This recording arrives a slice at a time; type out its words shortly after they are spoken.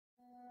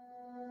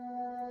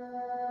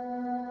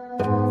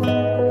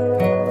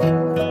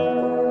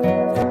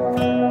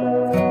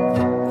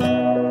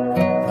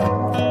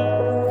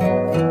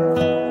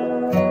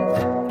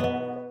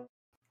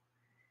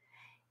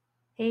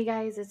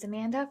guys, it's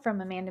Amanda from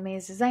Amanda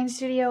May's Design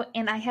Studio,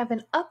 and I have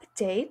an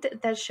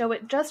update that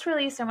Showit just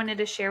released. I wanted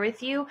to share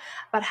with you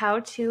about how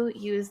to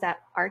use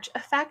that arch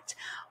effect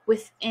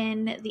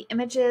within the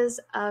images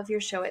of your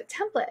Showit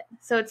template.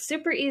 So it's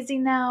super easy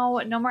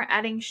now, no more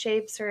adding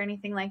shapes or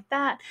anything like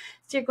that.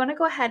 So you're going to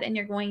go ahead and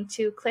you're going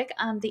to click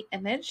on the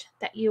image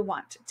that you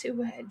want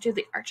to do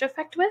the arch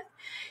effect with.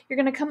 You're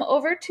going to come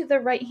over to the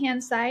right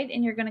hand side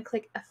and you're going to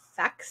click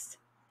Effects.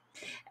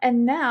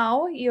 And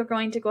now you're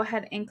going to go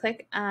ahead and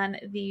click on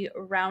the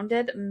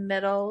rounded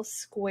middle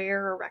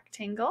square or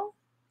rectangle.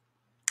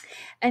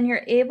 And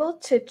you're able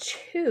to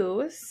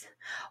choose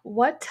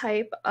what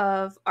type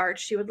of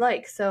arch you would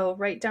like. So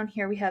right down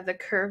here we have the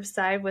curved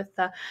side with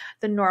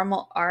the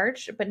normal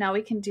arch, but now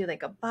we can do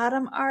like a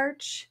bottom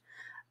arch,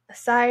 a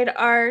side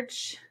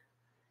arch,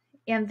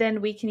 and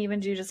then we can even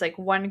do just like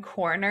one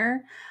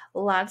corner.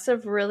 Lots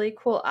of really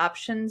cool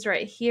options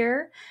right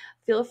here.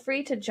 Feel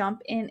free to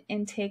jump in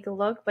and take a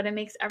look, but it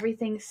makes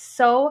everything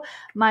so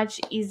much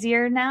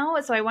easier now.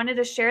 So I wanted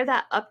to share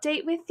that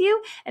update with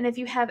you. And if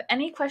you have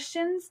any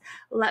questions,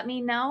 let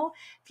me know.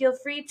 Feel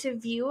free to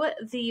view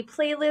the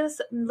playlist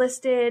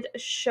listed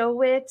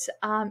Showit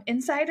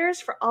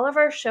insiders for all of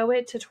our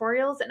Showit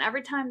tutorials. And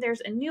every time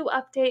there's a new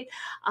update,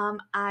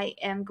 I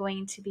am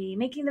going to be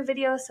making the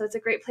video. So it's a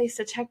great place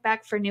to check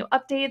back for new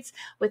updates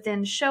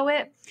within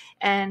Showit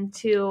and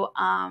to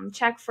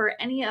check for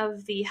any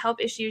of the help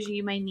issues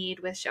you might need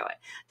with Showit.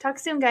 Talk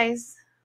soon, guys.